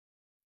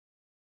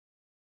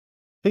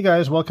Hey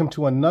guys, welcome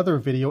to another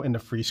video in the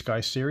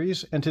Frsky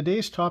series, and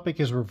today's topic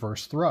is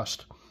reverse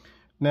thrust.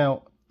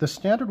 Now, the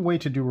standard way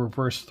to do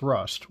reverse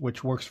thrust,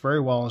 which works very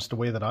well, is the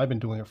way that I've been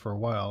doing it for a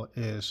while,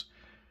 is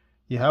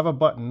you have a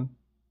button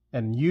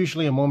and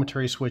usually a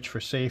momentary switch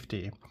for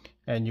safety,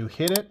 and you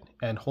hit it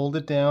and hold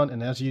it down,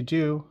 and as you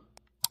do,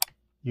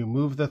 you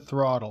move the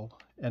throttle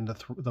and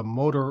the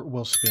motor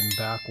will spin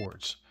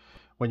backwards.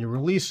 When you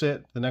release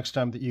it, the next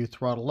time that you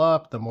throttle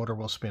up, the motor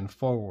will spin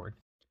forward.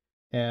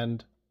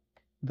 And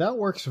that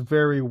works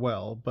very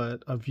well,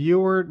 but a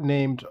viewer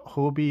named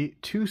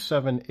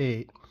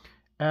Hobie278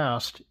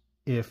 asked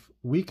if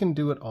we can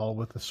do it all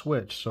with the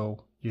switch.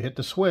 So you hit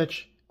the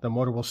switch, the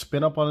motor will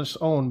spin up on its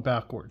own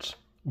backwards.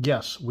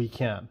 Yes, we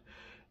can.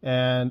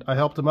 And I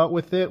helped him out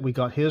with it. We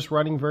got his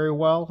running very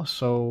well,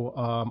 so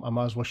I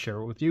might as well share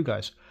it with you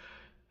guys.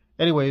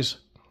 Anyways,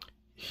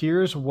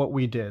 here's what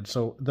we did.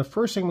 So the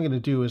first thing I'm going to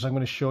do is I'm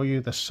going to show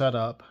you the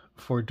setup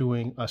for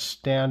doing a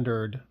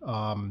standard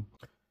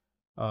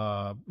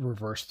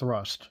reverse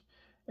thrust,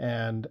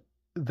 and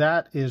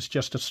that is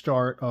just a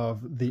start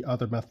of the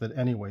other method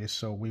anyway,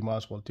 so we might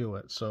as well do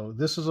it. So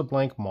this is a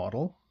blank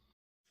model.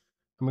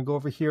 I'm going to go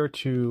over here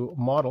to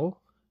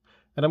model,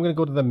 and I'm going to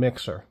go to the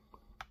mixer,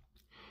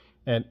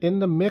 and in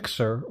the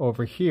mixer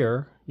over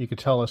here you could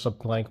tell it's a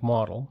blank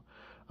model.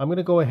 I'm going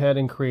to go ahead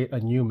and create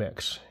a new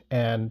mix.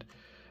 And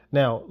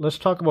now let's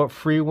talk about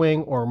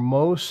FreeWing or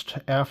most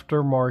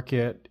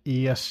aftermarket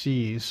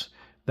ESCs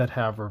that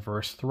have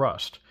reverse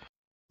thrust.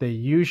 They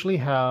usually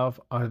have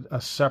a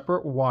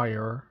separate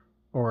wire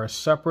or a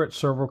separate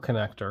servo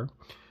connector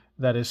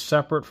that is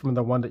separate from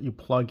the one that you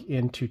plug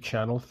into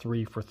channel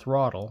 3 for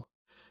throttle.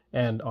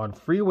 And on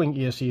FreeWing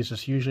ESCs,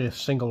 it's usually a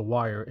single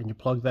wire, and you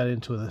plug that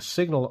into the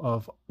signal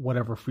of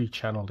whatever free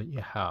channel that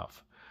you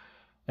have.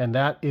 And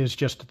that is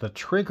just the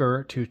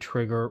trigger to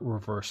trigger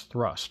reverse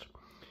thrust.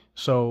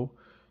 So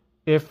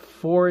if,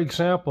 for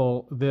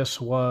example,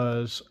 this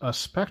was a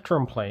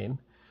Spectrum plane,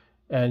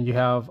 and you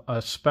have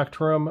a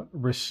Spectrum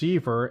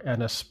receiver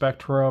and a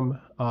Spectrum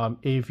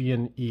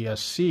Avian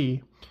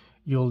ESC,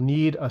 you'll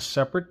need a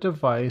separate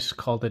device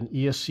called an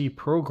ESC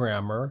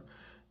programmer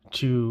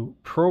to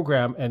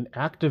program and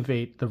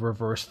activate the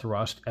reverse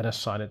thrust and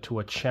assign it to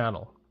a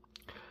channel.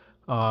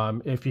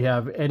 If you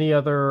have any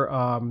other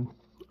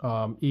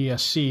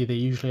ESC, they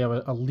usually have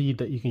a lead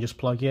that you can just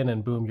plug in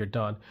and boom, you're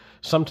done.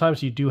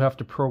 Sometimes you do have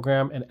to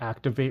program and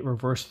activate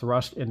reverse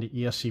thrust in the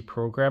ESC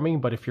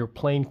programming, but if your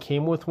plane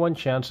came with one,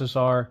 chances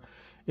are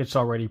it's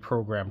already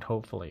programmed,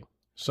 hopefully.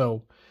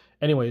 So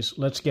anyways,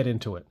 let's get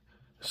into it.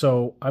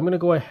 So I'm going to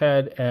go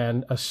ahead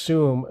and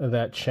assume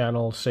that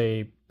channel,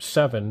 say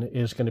 7,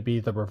 is going to be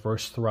the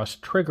reverse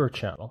thrust trigger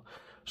channel.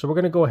 So we're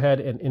going to go ahead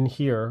and in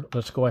here,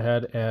 let's go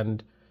ahead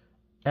and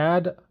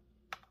add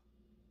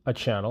a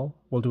channel.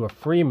 We'll do a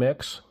free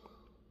mix.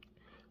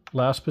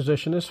 Last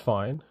position is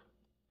fine.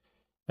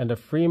 And a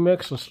free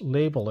mix, let's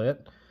label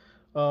it.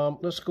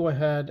 Let's go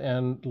ahead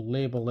and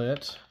label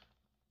it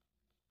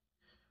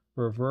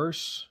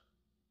reverse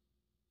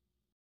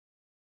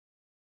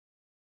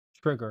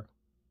trigger.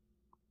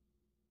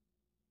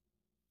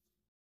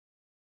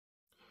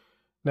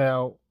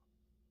 Now,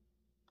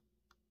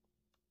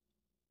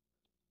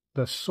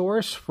 the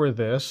source for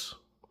this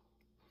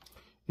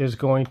is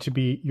going to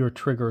be your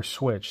trigger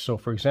switch. So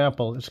for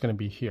example, it's going to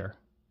be here.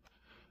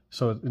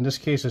 So in this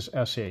case, it's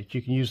SH.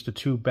 You can use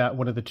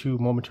one of the two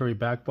momentary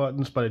back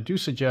buttons, but I do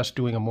suggest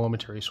doing a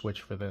momentary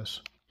switch for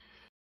this.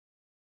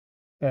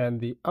 And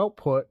the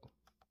output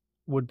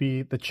would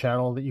be the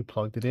channel that you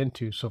plugged it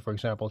into. So for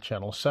example,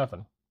 channel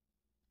 7.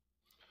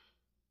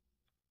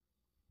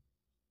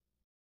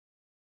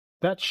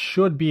 That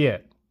should be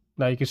it.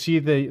 Now you can see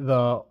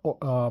the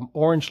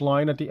orange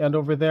line at the end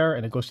over there,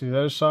 and it goes to the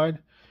other side.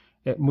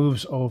 It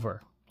moves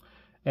over.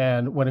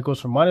 And when it goes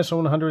from minus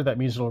 100, that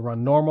means it'll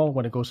run normal.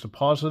 When it goes to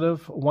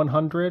positive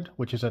 100,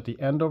 which is at the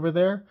end over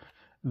there,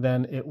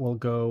 then it will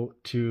go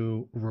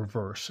to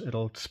reverse.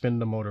 It'll spin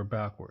the motor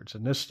backwards.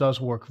 And this does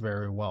work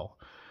very well.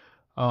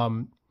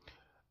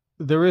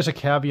 There is a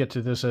caveat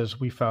to this,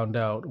 as we found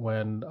out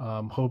when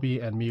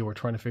Hobie and me were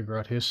trying to figure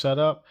out his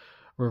setup.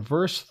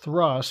 Reverse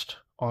thrust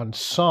on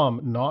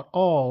some, not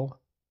all,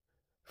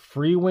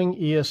 FreeWing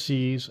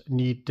ESCs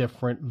need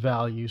different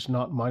values,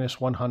 not minus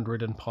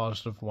 100 and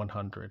positive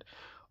 100.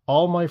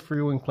 All my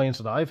FreeWing planes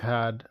that I've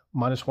had,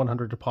 minus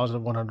 100 to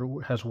positive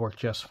 100 has worked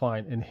just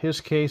fine. In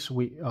his case,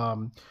 we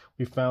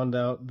found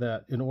out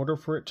that in order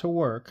for it to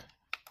work,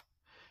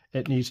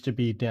 it needs to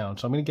be down.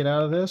 So I'm going to get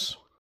out of this,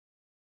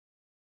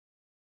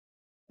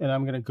 and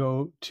I'm going to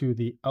go to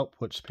the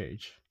outputs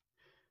page.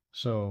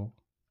 So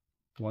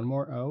one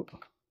more out.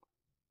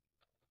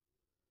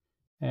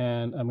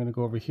 And I'm going to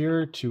go over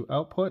here to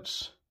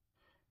outputs,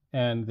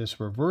 and this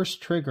reverse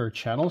trigger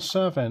channel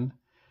 7,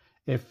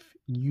 if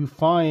you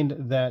find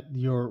that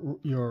your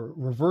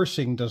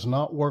reversing does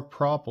not work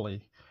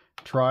properly,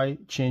 try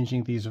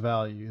changing these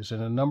values.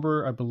 And a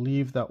number, I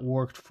believe, that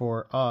worked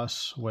for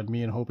us when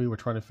me and Hobie were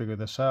trying to figure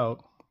this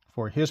out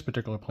for his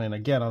particular plane.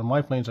 Again, on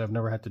my planes, I've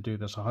never had to do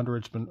this.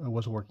 100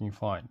 was working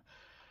fine.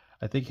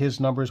 I think his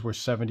numbers were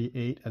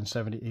 78 and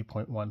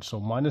 78.1. So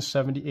minus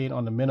 78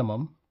 on the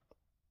minimum.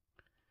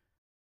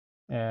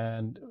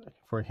 And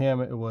for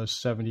him, it was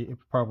 70,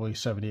 probably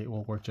 78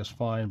 will work just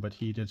fine, but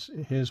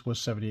his was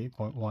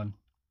 78.1.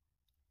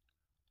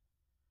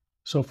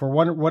 So for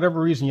whatever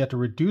reason, you have to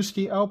reduce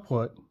the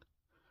output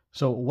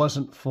so it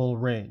wasn't full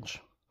range.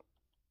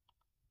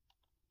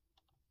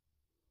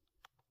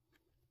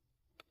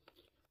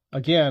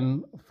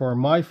 Again, for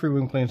my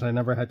freewing planes, I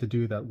never had to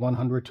do that.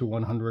 100 to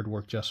 100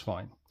 worked just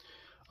fine.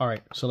 All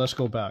right, so let's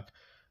go back.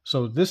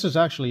 So this is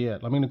actually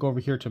it. I'm going to go over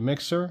here to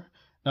Mixer.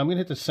 Now I'm going to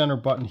hit the center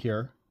button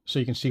here so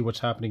you can see what's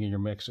happening in your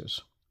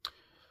mixes.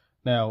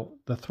 Now,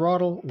 the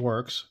throttle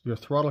works. Your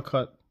throttle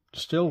cut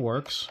still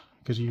works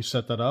because you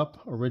set that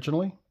up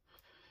originally.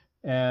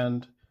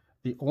 And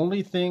the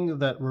only thing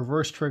that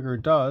reverse trigger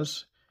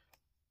does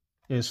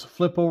is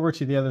flip over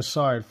to the other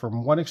side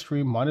from one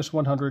extreme, minus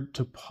 100,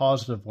 to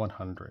positive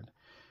 100.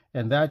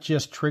 And that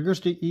just triggers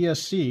the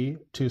ESC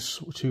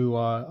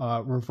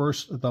to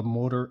reverse the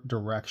motor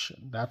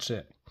direction. That's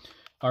it.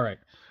 All right.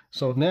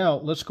 So now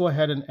let's go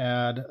ahead and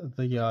add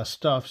the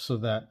stuff so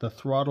that the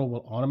throttle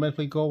will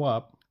automatically go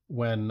up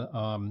when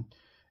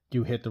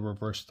you hit the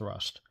reverse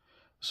thrust.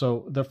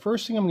 So the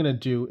first thing I'm going to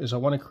do is I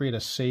want to create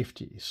a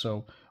safety.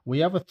 So we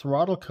have a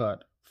throttle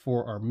cut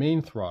for our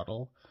main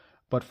throttle,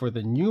 but for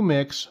the new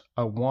mix,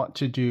 I want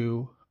to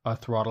do a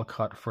throttle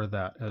cut for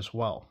that as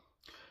well.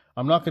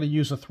 I'm not going to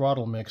use a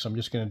throttle mix. I'm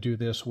just going to do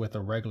this with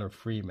a regular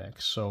free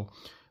mix. So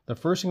the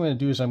first thing I'm going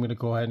to do is I'm going to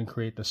go ahead and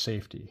create the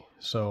safety.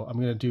 So I'm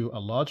going to do a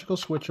logical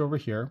switch over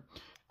here.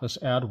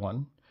 Let's add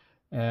one.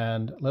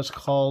 And let's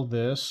call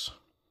this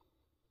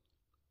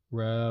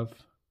rev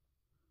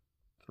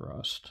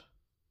thrust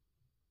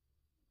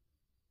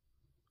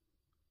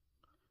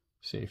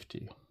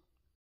safety.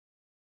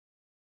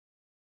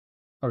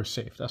 Or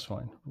safe, that's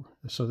fine.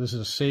 So this is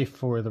a safe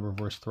for the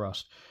reverse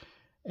thrust.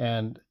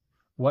 And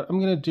what I'm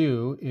going to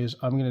do is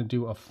I'm going to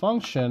do a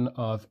function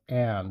of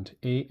and,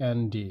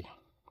 A-N-D.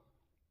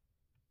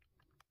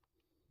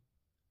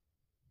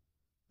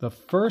 The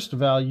first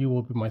value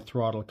will be my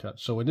throttle cut.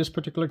 So in this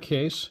particular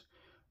case,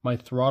 my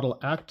throttle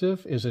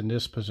active is in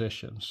this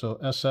position. So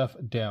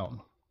SF down.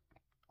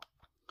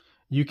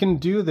 You can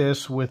do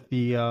this with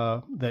the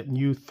that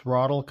new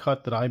throttle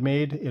cut that I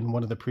made in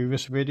one of the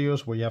previous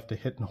videos where you have to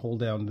hit and hold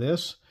down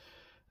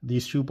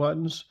these two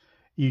buttons.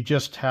 You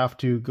just have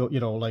to go,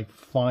 like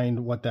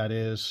find what that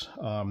is,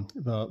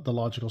 the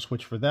logical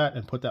switch for that,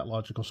 and put that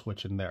logical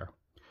switch in there.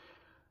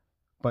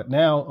 But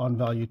now on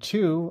value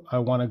 2, I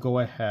want to go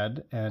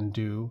ahead and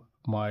do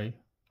my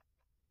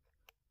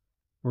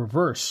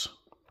reverse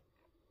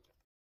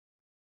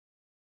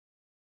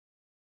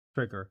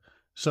trigger.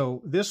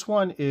 So this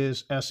one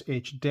is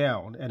SH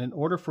down, and in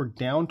order for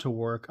down to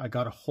work, I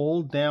got to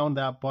hold down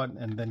that button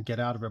and then get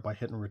out of it by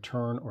hitting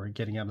return or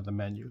getting out of the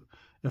menu.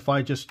 If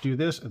I just do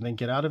this and then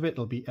get out of it,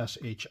 it'll be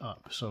SH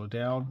up. So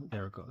down,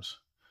 there it goes.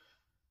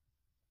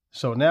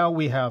 So now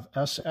we have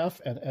SF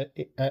and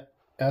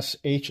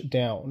SH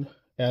down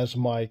as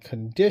my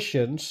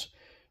conditions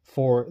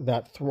for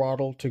that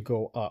throttle to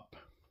go up.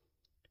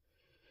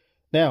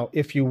 Now,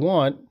 if you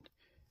want,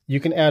 you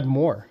can add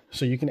more.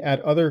 So you can add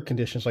other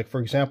conditions, like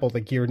for example,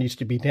 the gear needs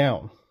to be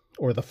down,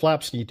 or the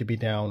flaps need to be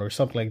down, or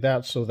something like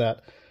that, so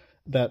that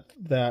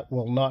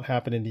will not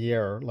happen in the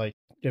air. Like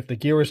if the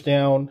gear is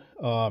down,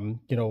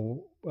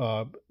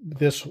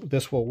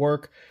 this will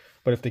work,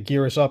 but if the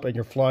gear is up and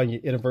you're flying,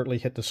 you inadvertently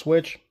hit the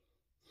switch,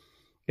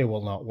 it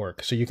will not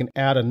work. So you can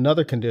add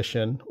another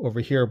condition over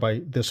here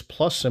by this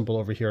plus symbol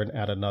over here and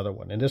add another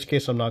one. In this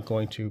case, I'm not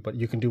going to, but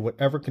you can do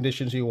whatever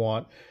conditions you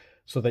want,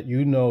 so that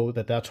you know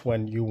that that's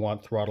when you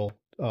want throttle.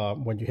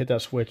 When you hit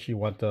that switch, you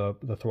want the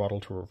throttle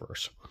to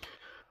reverse.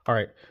 All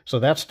right, so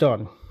that's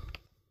done.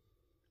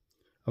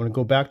 I'm going to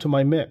go back to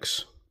my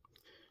mix.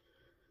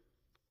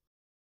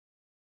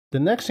 The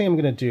next thing I'm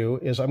going to do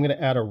is I'm going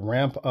to add a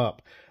ramp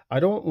up. I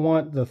don't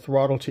want the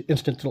throttle to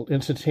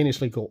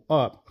instantaneously go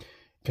up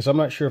because I'm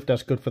not sure if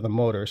that's good for the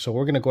motor. So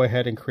we're going to go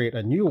ahead and create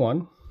a new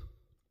one.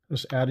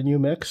 Let's add a new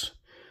mix.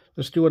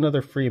 Let's do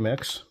another free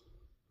mix.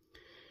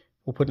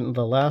 We'll put it in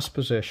the last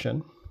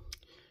position,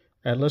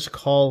 and let's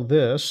call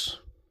this,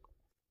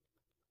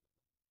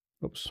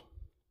 oops,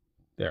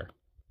 there.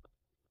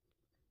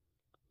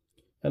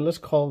 And let's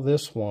call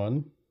this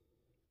one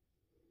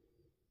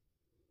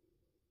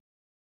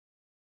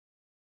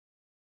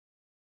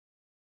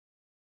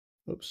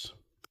oops.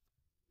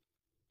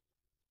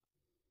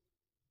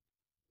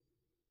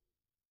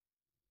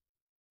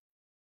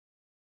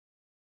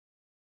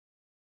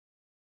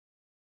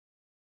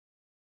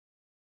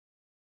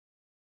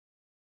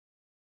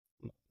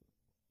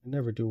 I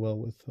never do well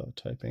with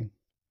typing.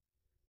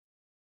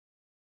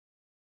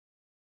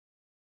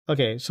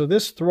 Okay, so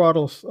this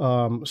throttle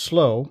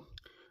slow,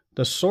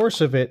 the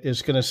source of it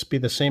is going to be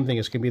the same thing.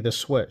 It's going to be the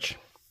switch.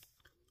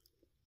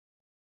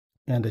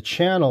 And the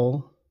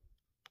channel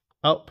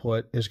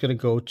output is going to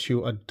go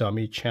to a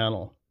dummy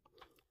channel.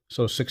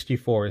 So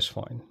 64 is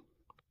fine.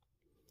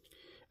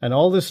 And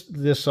all this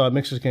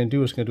mix is going to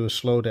do is going to do a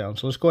slowdown.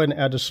 So let's go ahead and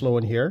add the slow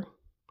in here.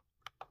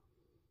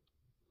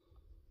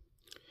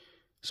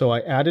 So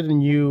I added a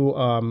new,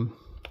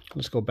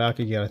 let's go back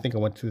again. I think I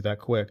went through that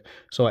quick.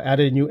 So I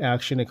added a new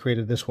action and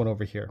created this one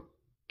over here.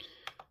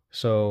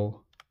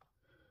 So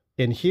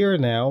in here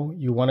now,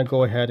 you want to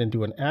go ahead and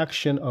do an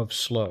action of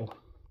slow.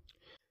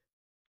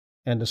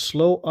 And the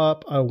slow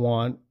up I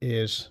want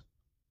is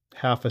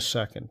half a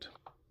second.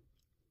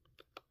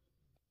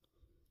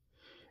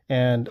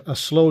 And a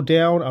slow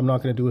down, I'm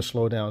not going to do a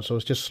slow down. So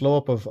it's just slow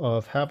up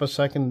of half a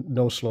second,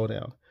 no slow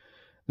down.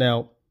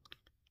 Now,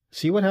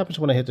 see what happens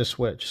when I hit the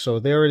switch. So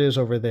there it is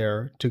over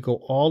there. To go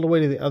all the way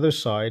to the other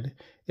side,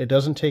 it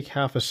doesn't take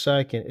half a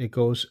second. It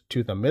goes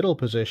to the middle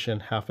position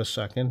half a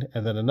second,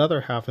 and then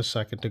another half a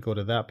second to go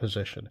to that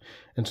position.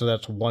 And so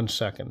that's 1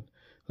 second.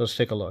 Let's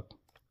take a look.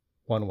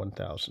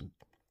 1/1000.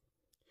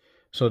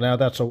 So now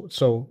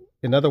so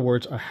in other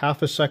words, a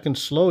half a second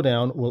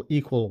slowdown will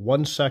equal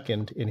 1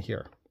 second in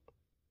here.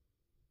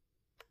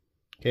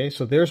 Okay,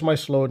 so there's my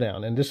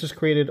slowdown, and this is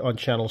created on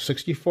channel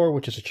 64,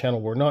 which is a channel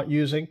we're not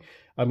using.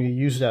 I'm going to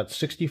use that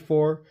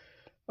 64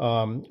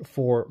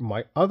 for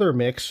my other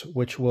mix,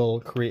 which will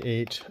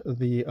create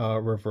the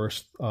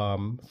reverse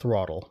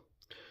throttle.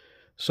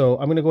 So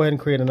I'm going to go ahead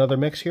and create another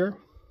mix here.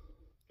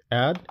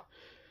 Add.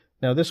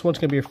 Now this one's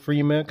going to be a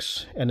free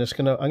mix, and I'm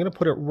going to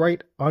put it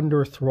right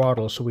under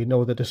throttle so we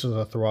know that this is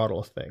a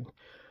throttle thing.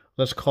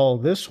 Let's call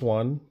this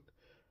one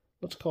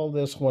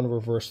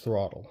reverse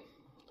throttle.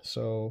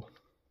 So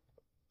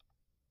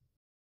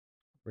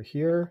over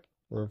here,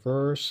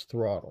 reverse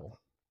throttle.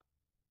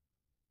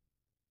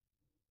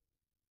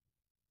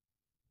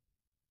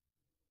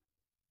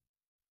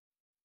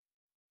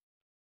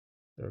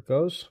 There it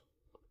goes.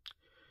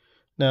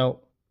 Now,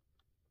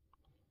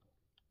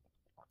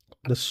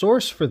 the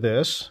source for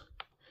this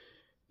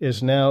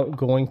is now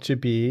going to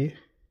be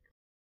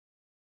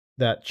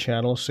that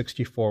channel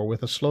 64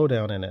 with a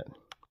slowdown in it.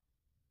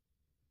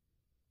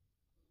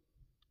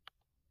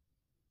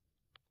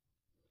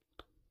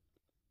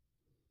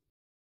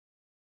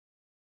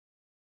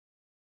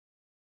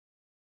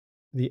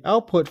 The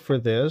output for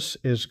this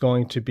is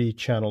going to be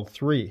channel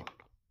 3.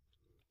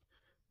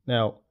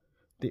 Now,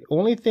 the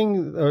only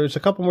thing, there's a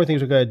couple more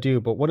things we've got to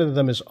do, but one of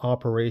them is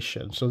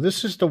operation. So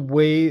this is the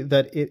way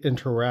that it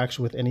interacts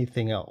with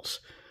anything else.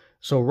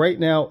 So right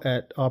now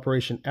at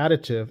operation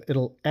additive,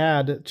 it'll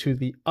add to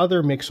the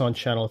other mix on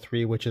channel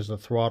 3, which is the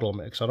throttle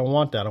mix. I don't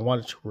want that. I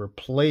want it to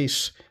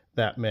replace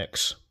that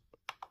mix.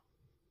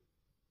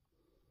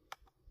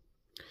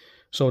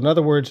 So in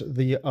other words,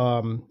 the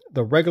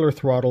regular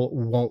throttle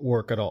won't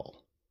work at all.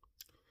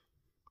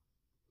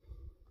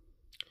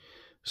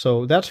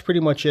 So that's pretty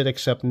much it,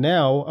 except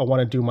now I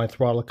want to do my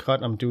throttle cut,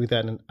 and I'm doing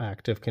that in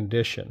active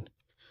condition.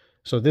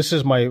 So this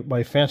is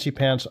my fancy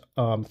pants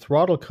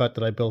throttle cut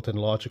that I built in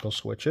logical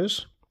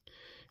switches,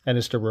 and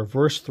it's the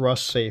reverse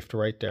thrust safed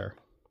right there.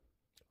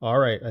 All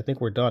right, I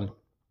think we're done.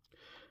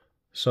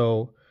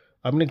 So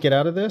I'm going to get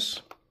out of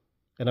this,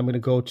 and I'm going to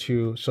go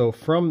to, so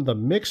from the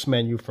mix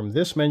menu, from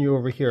this menu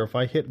over here, if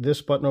I hit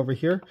this button over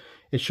here,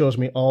 it shows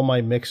me all my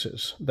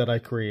mixes that I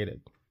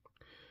created.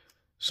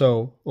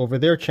 So over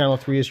there, channel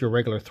 3 is your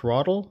regular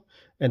throttle,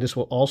 and this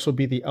will also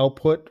be the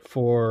output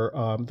for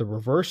the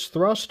reverse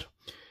thrust.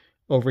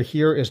 Over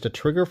here is the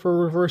trigger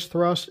for reverse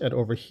thrust, and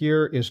over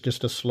here is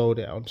just a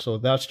slowdown. So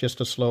that's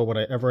just a slow.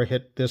 Whenever I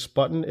hit this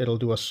button, it'll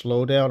do a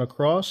slowdown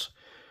across.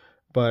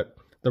 But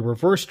the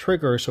reverse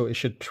trigger, so it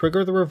should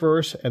trigger the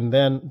reverse, and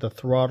then the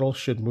throttle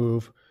should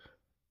move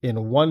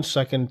in 1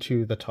 second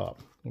to the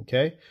top.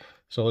 Okay,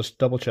 so let's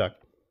double check.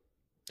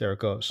 There it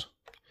goes.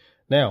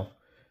 Now,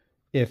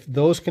 if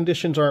those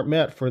conditions aren't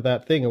met for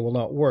that thing, it will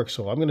not work.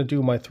 So I'm going to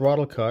do my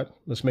throttle cut.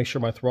 Let's make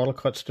sure my throttle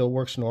cut still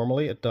works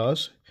normally. It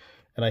does.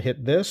 And I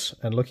hit this,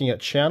 and looking at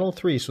channel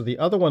 3, so the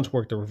other ones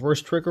work. The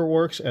reverse trigger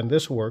works, and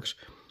this works,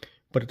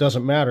 but it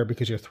doesn't matter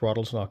because your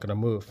throttle's not going to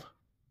move.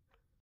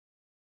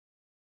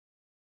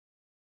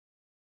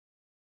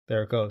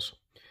 There it goes.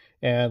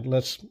 And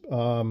let's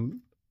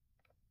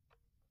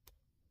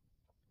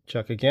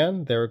check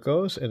again. There it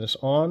goes, and it's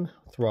on.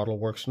 Throttle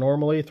works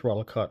normally.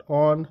 Throttle cut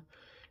on.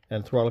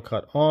 And throttle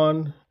cut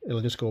on,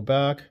 it'll just go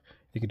back.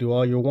 You can do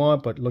all you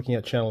want, but looking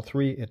at channel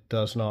 3, it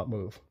does not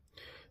move.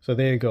 So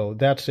there you go,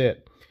 that's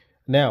it.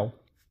 Now,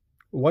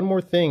 one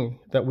more thing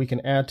that we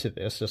can add to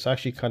this that's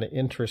actually kind of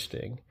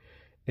interesting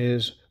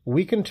is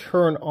we can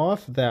turn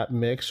off that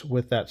mix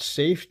with that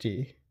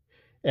safety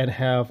and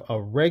have a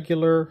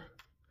regular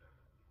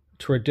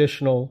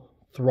traditional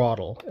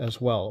throttle as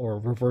well, or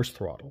reverse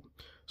throttle.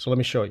 So let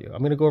me show you. I'm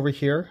going to go over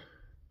here.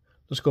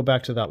 Let's go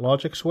back to that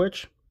logic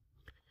switch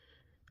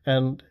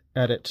and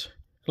edit.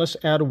 Let's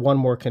add one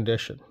more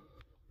condition.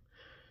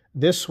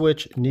 This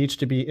switch needs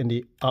to be in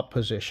the up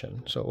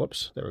position. So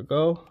whoops, there we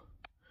go.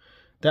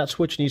 That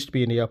switch needs to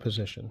be in the up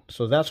position.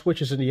 So that switch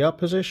is in the up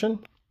position.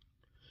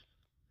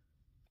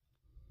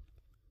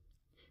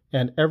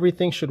 And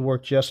everything should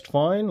work just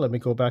fine. Let me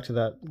go back to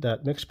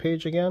that mix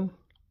page again.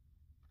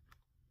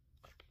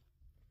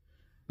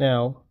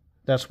 Now,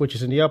 that switch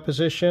is in the up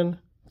position.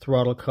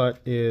 Throttle cut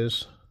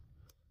is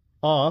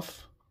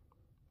off.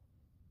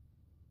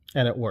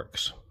 And it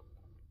works.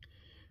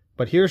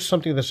 But here's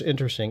something that's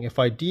interesting. If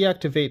I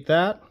deactivate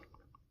that,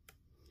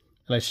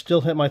 and I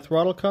still hit my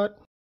throttle cut,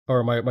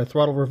 or my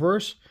throttle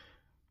reverse,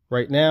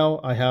 right now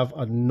I have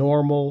a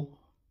normal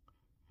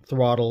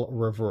throttle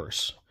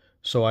reverse.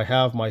 So I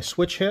have my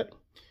switch hit,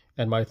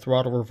 and my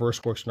throttle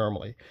reverse works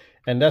normally.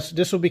 And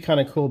this will be kind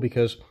of cool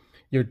because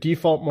your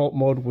default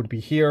mode would be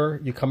here.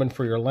 You come in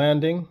for your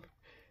landing,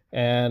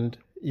 and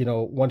you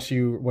know, once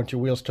your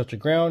wheels touch the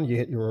ground, you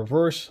hit your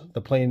reverse.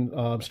 The plane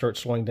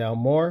starts slowing down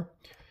more.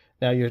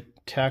 Now you're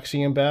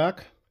taxiing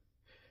back,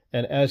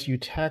 and as you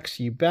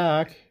taxi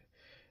back,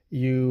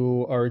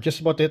 you are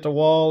just about to hit the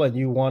wall, and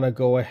you want to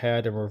go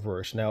ahead and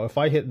reverse. Now, if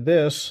I hit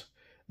this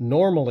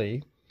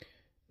normally,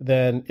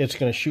 then it's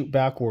going to shoot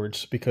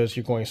backwards because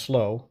you're going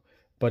slow.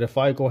 But if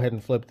I go ahead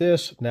and flip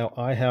this, now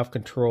I have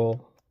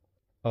control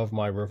of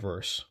my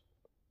reverse.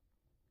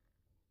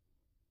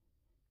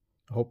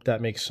 I hope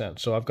that makes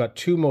sense. So I've got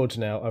two modes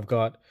now. I've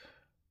got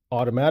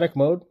automatic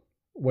mode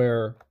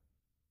where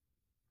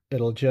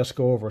it'll just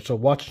go over. So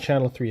watch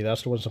channel 3.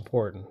 That's the one that's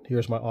important.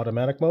 Here's my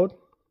automatic mode.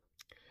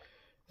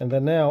 And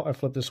then now I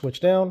flip the switch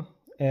down.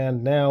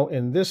 And now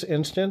in this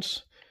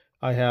instance,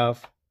 I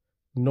have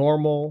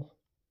normal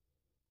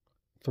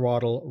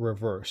throttle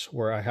reverse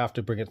where I have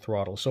to bring it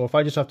throttle. So if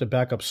I just have to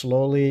back up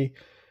slowly,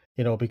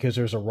 you know, because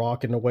there's a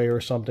rock in the way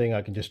or something,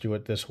 I can just do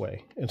it this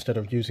way instead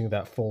of using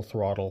that full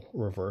throttle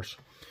reverse.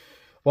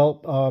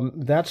 Well,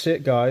 that's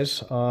it,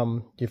 guys.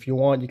 If you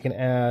want, you can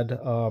add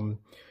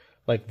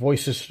like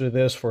voices to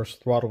this for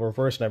throttle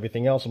reverse and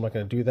everything else. I'm not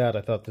going to do that.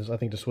 I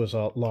think this was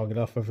long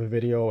enough of a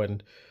video,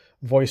 and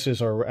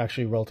voices are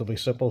actually relatively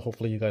simple.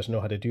 Hopefully you guys know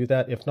how to do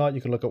that. If not,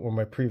 you can look at one of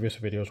my previous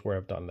videos where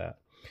I've done that.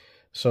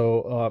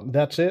 So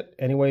that's it.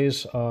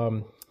 Anyways,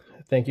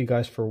 thank you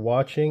guys for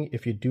watching.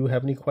 If you do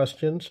have any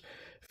questions,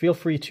 feel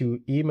free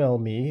to email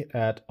me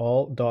at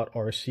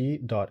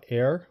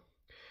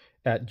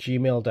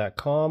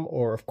all.rc.air@gmail.com,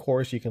 or of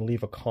course you can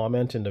leave a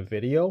comment in the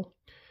video,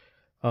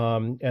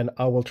 and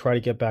I will try to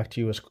get back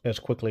to you as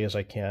quickly as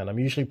I can. I'm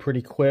usually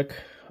pretty quick,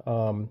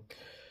 you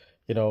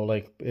know,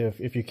 like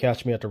if you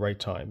catch me at the right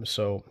time.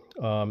 So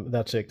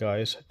that's it,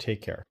 guys.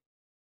 Take care.